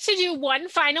we'd like to do one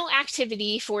final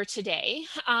activity for today.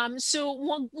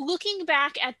 So looking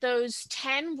back at those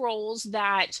 10 roles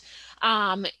that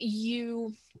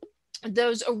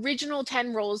those original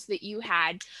 10 roles that you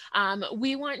had,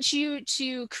 we want you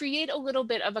to create a little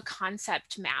bit of a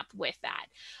concept map with that.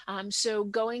 So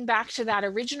going back to that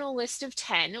original list of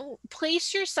 10,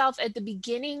 place yourself at the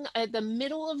beginning, at the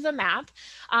middle of the map,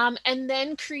 and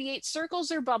then create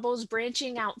circles or bubbles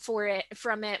branching out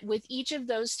from it with each of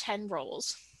those 10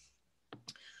 roles.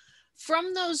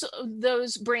 From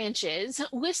those branches,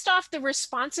 list off the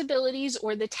responsibilities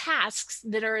or the tasks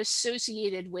that are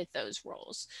associated with those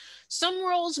roles. Some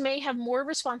roles may have more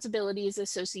responsibilities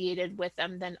associated with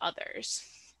them than others.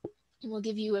 We'll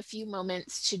give you a few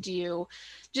moments to do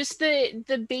just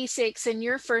the basics and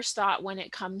your first thought when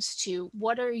it comes to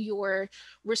what are your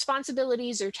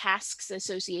responsibilities or tasks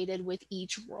associated with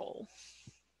each role.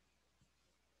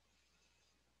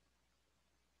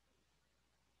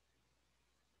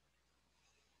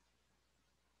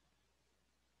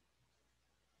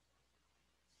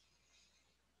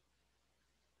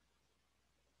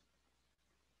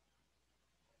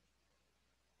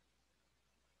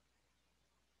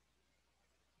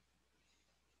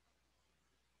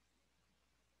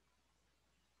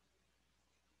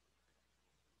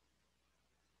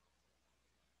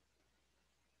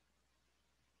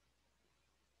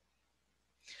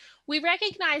 We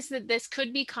recognize that this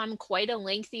could become quite a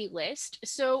lengthy list,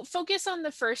 so focus on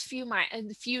the first few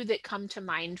that come to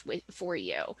mind for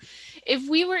you. If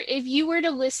you were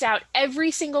to list out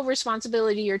every single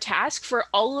responsibility or task for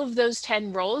all of those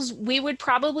 10 roles, we would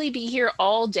probably be here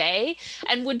all day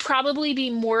and would probably be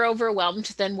more overwhelmed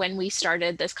than when we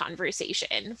started this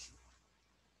conversation.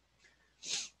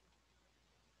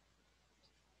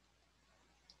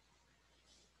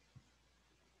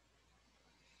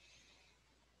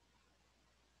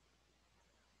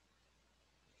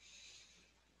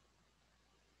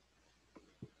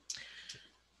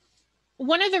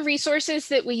 One of the resources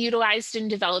that we utilized in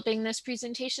developing this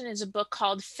presentation is a book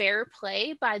called Fair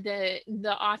Play by the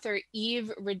author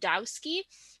Eve Radowski.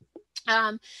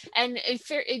 And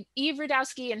Eve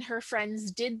Radowski and her friends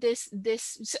did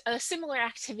a similar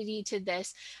activity to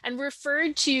this and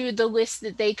referred to the list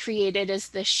that they created as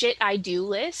the shit I do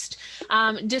list.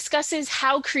 Discusses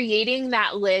how creating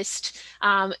that list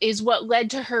is what led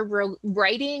to her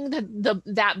writing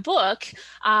that book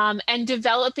and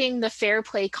developing the fair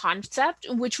play concept,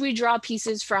 which we draw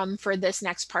pieces from for this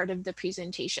next part of the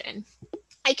presentation.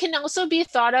 It can also be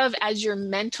thought of as your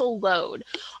mental load,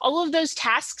 all of those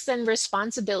tasks and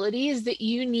responsibilities that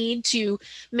you need to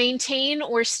maintain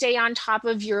or stay on top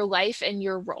of your life and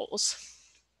your roles.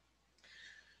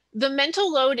 The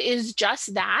mental load is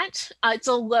just that, it's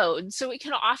a load, so it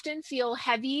can often feel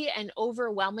heavy and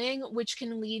overwhelming, which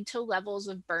can lead to levels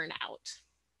of burnout.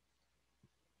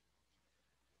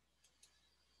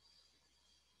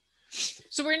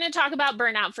 So we're going to talk about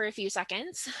burnout for a few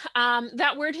seconds.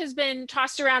 That word has been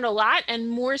tossed around a lot, and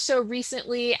more so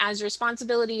recently as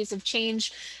responsibilities have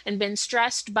changed and been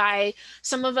stressed by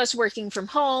some of us working from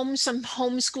home, some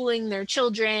homeschooling their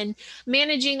children,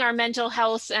 managing our mental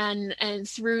health and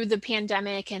through the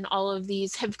pandemic, and all of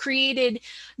these have created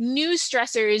new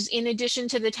stressors in addition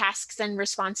to the tasks and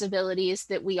responsibilities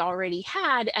that we already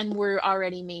had and were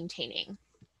already maintaining.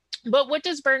 But what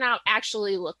does burnout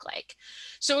actually look like?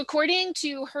 So according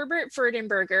to Herbert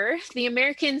Freudenberger, the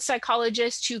American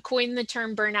psychologist who coined the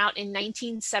term burnout in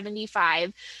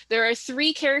 1975, there are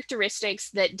 3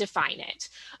 characteristics that define it.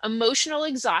 Emotional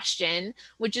exhaustion,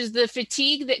 which is the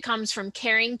fatigue that comes from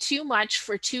caring too much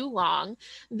for too long.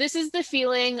 This is the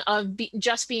feeling of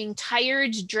just being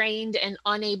tired, drained, and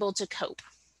unable to cope.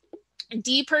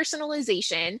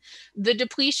 Depersonalization, the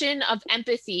depletion of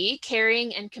empathy,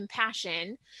 caring, and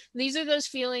compassion. These are those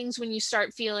feelings when you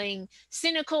start feeling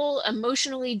cynical,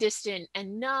 emotionally distant,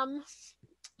 and numb.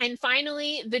 And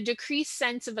finally, the decreased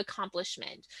sense of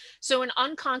accomplishment. So an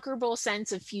unconquerable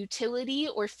sense of futility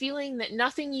or feeling that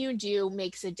nothing you do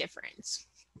makes a difference.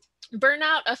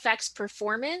 Burnout affects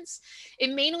performance.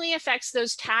 It mainly affects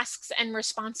those tasks and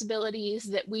responsibilities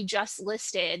that we just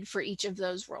listed for each of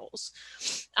those roles.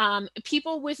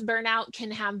 People with burnout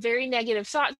can have very negative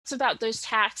thoughts about those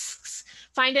tasks,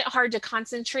 find it hard to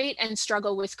concentrate, and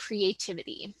struggle with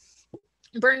creativity.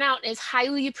 Burnout is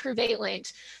highly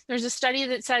prevalent. There's a study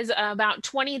that says about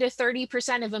 20 to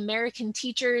 30% of American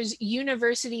teachers,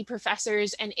 university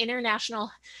professors, and international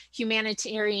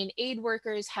humanitarian aid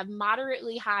workers have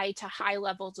moderately high to high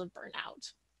levels of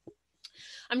burnout.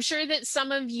 I'm sure that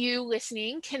some of you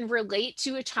listening can relate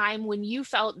to a time when you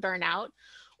felt burnout,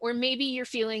 or maybe you're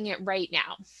feeling it right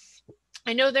now.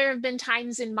 I know there have been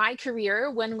times in my career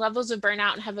when levels of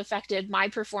burnout have affected my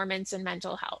performance and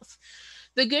mental health.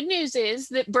 The good news is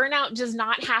that burnout does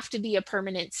not have to be a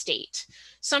permanent state.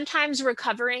 Sometimes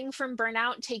recovering from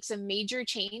burnout takes a major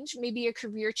change, maybe a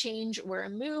career change or a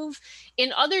move.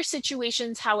 In other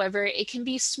situations, however, it can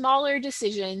be smaller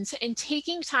decisions, and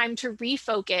taking time to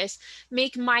refocus,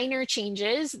 make minor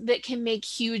changes that can make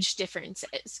huge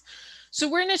differences. So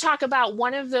we're going to talk about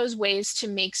one of those ways to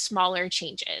make smaller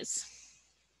changes.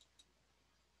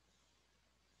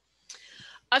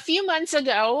 A few months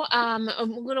ago, a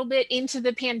little bit into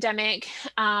the pandemic,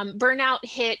 burnout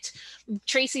hit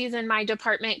Tracy's and my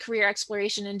department, career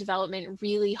exploration and development,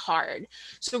 really hard.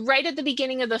 So right at the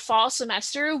beginning of the fall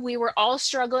semester, we were all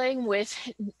struggling with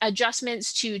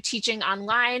adjustments to teaching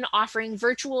online, offering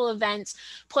virtual events,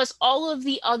 plus all of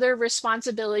the other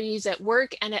responsibilities at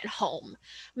work and at home.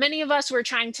 Many of us were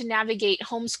trying to navigate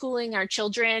homeschooling our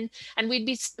children, and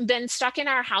we'd been stuck in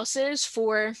our houses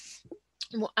for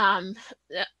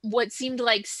what seemed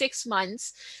like 6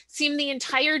 months. Seemed the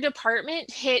entire department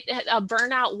hit a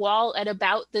burnout wall at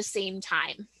about the same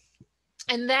time.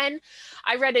 And then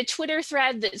I read a Twitter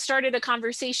thread that started a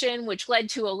conversation, which led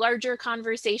to a larger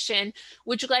conversation,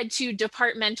 which led to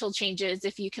departmental changes,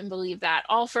 if you can believe that,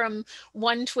 all from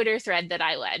one Twitter thread that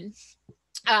I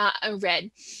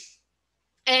read.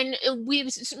 And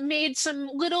we've made some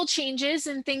little changes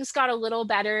and things got a little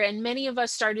better, and many of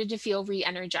us started to feel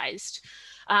re-energized.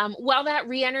 While that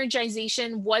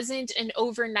re-energization wasn't an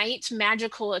overnight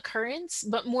magical occurrence,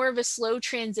 but more of a slow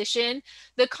transition,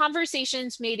 the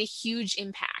conversations made a huge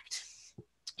impact.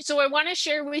 So I want to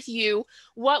share with you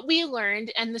what we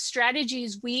learned and the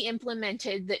strategies we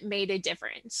implemented that made a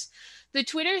difference. The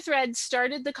Twitter thread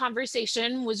started the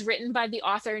conversation was written by the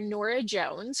author Nora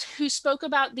Jones, who spoke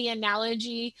about the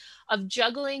analogy of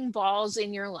juggling balls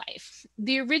in your life.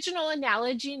 The original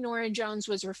analogy Nora Jones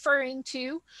was referring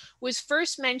to was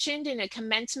first mentioned in a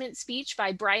commencement speech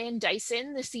by Brian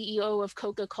Dyson, the CEO of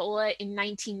Coca-Cola, in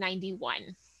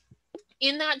 1991.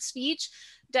 In that speech,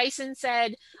 Dyson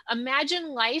said, "Imagine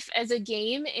life as a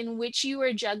game in which you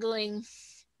are juggling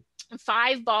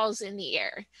 5 balls in the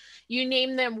air. You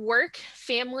name them work,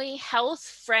 family, health,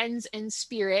 friends, and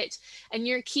spirit, and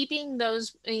you're keeping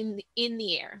those in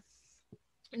the air."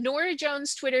 Nora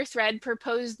Jones' Twitter thread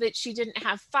proposed that she didn't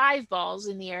have 5 balls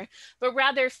in the air, but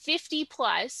rather 50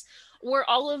 plus, or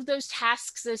all of those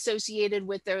tasks associated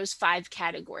with those 5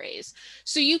 categories.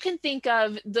 So you can think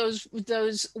of those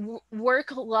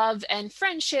work, love, and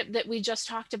friendship that we just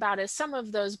talked about as some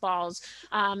of those balls,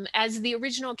 as the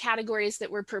original categories that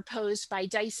were proposed by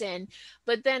Dyson,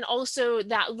 but then also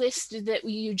that list that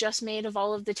you just made of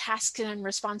all of the tasks and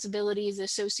responsibilities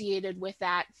associated with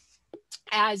that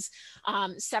as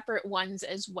separate ones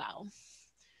as well.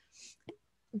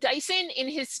 Dyson, in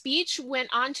his speech, went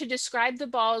on to describe the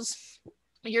balls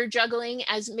you're juggling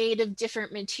as made of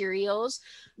different materials,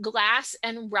 glass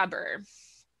and rubber.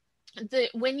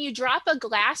 When you drop a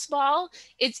glass ball,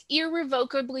 it's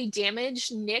irrevocably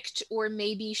damaged, nicked, or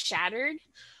maybe shattered.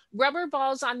 Rubber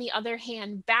balls, on the other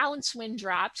hand, bounce when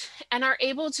dropped and are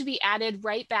able to be added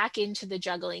right back into the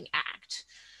juggling act.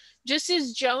 Just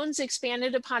as Jones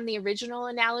expanded upon the original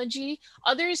analogy,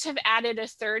 others have added a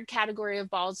third category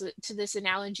of balls to this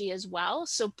analogy as well.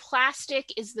 So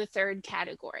plastic is the third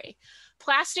category.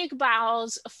 Plastic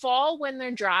balls fall when they're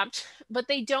dropped, but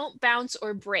they don't bounce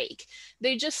or break.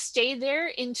 They just stay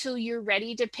there until you're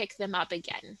ready to pick them up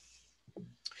again.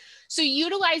 So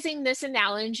utilizing this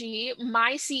analogy,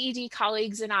 my CED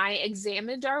colleagues and I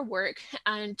examined our work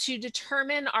to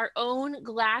determine our own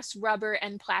glass, rubber,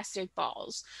 and plastic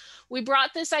balls. We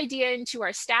brought this idea into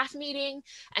our staff meeting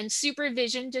and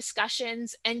supervision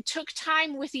discussions and took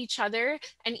time with each other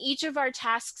and each of our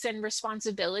tasks and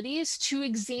responsibilities to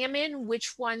examine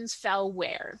which ones fell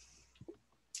where.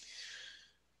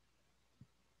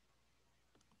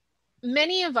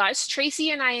 Many of us, Tracy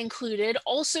and I included,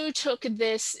 also took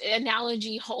this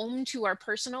analogy home to our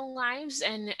personal lives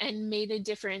and made a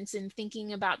difference in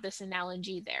thinking about this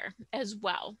analogy there as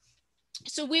well.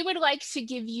 So we would like to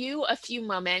give you a few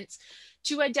moments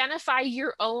to identify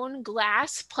your own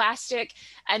glass, plastic,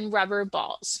 and rubber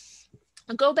balls.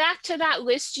 Go back to that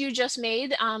list you just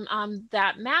made on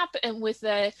that map and with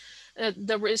the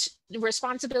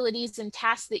responsibilities and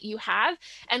tasks that you have,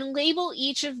 and label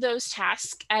each of those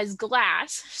tasks as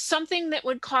glass, something that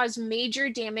would cause major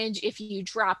damage if you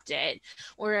dropped it,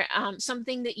 or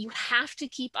something that you have to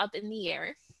keep up in the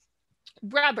air.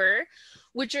 Rubber,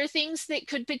 which are things that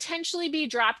could potentially be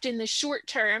dropped in the short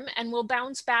term and will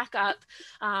bounce back up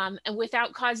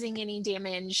without causing any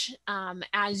damage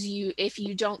if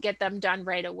you don't get them done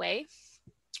right away.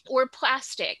 Or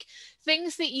plastic,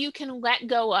 things that you can let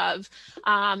go of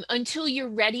until you're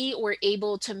ready or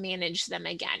able to manage them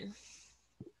again.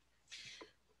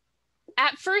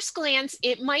 At first glance,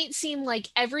 it might seem like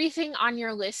everything on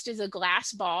your list is a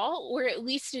glass ball, or at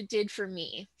least it did for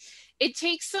me. It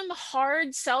takes some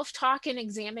hard self-talk and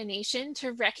examination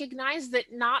to recognize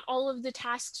that not all of the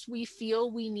tasks we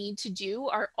feel we need to do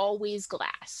are always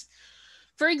glass.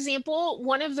 For example,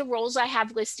 one of the roles I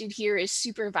have listed here is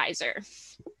supervisor.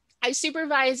 I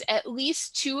supervise at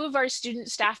least 2 of our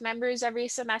student staff members every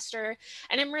semester,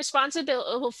 and am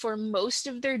responsible for most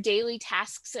of their daily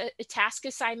task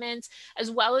assignments, as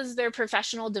well as their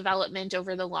professional development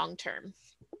over the long term.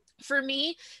 For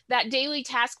me, that daily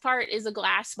task part is a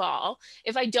glass ball.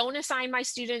 If I don't assign my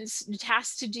students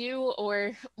tasks to do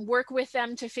or work with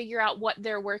them to figure out what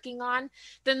they're working on,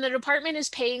 then the department is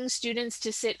paying students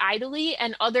to sit idly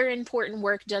and other important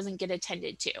work doesn't get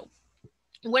attended to.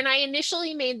 When I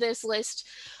initially made this list,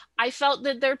 I felt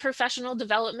that their professional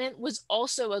development was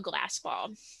also a glass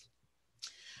ball.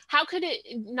 How could it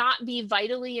not be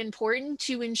vitally important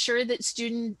to ensure that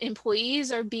student employees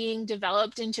are being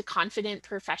developed into confident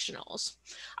professionals?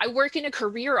 I work in a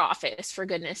career office, for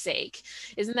goodness sake.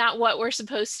 Isn't that what we're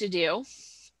supposed to do?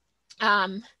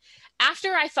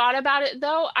 After I thought about it,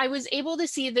 though, I was able to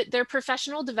see that their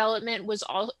professional development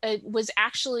was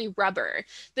actually rubber.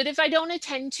 That if I don't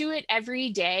attend to it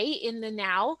every day in the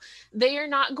now, they are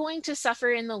not going to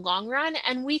suffer in the long run,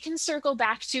 and we can circle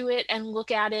back to it and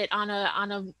look at it on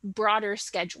a broader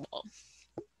schedule.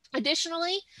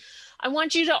 Additionally, I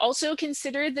want you to also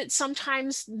consider that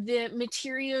sometimes the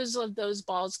materials of those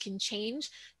balls can change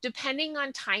depending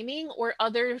on timing or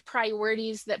other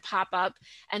priorities that pop up,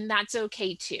 and that's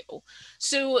okay too.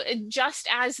 So just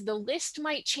as the list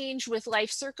might change with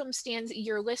life circumstances,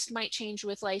 your list might change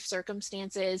with life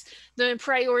circumstances, the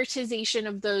prioritization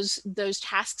of those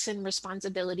tasks and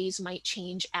responsibilities might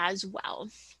change as well.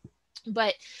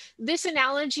 But this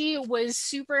analogy was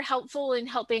super helpful in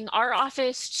helping our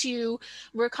office to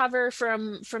recover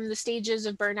from the stages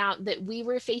of burnout that we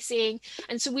were facing.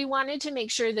 And so we wanted to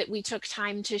make sure that we took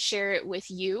time to share it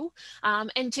with you,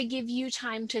 and to give you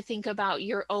time to think about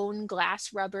your own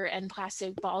glass, rubber, and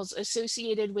plastic balls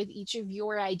associated with each of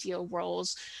your ideal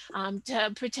roles,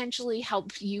 to potentially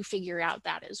help you figure out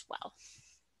that as well.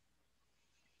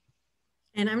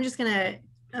 And I'm just going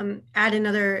to add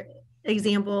another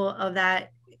example of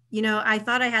that. You know, I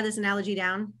thought I had this analogy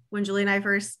down when Julie and I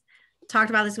first talked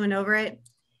about this, went over it.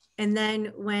 And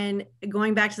then when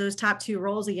going back to those top two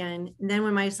roles again, and then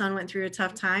when my son went through a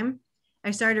tough time,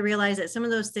 I started to realize that some of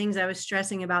those things I was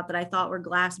stressing about that I thought were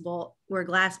glass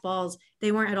balls,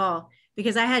 they weren't at all,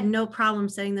 because I had no problem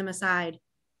setting them aside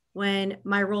when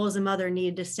my role as a mother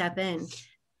needed to step in.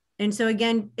 And so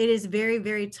again, it is very,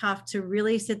 very tough to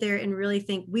really sit there and really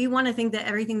think. We want to think that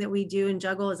everything that we do and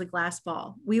juggle is a glass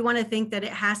ball. We want to think that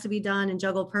it has to be done and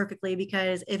juggled perfectly,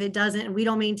 because if it doesn't and we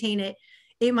don't maintain it,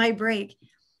 it might break.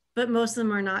 But most of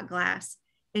them are not glass.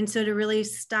 And so to really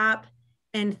stop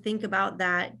and think about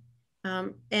that.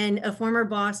 And a former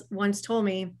boss once told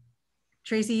me,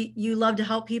 Tracy, you love to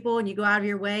help people and you go out of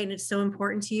your way, and it's so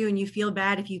important to you, and you feel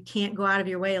bad if you can't go out of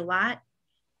your way a lot.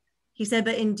 He said,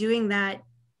 but in doing that,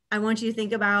 I want you to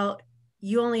think about,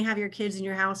 you only have your kids in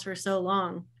your house for so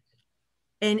long.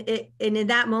 And in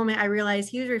that moment, I realized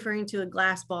he was referring to a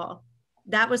glass ball.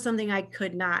 That was something I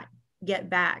could not get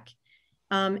back.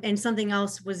 And something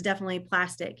else was definitely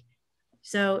plastic.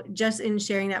 So just in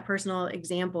sharing that personal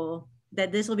example,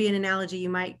 that this will be an analogy you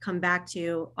might come back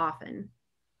to often.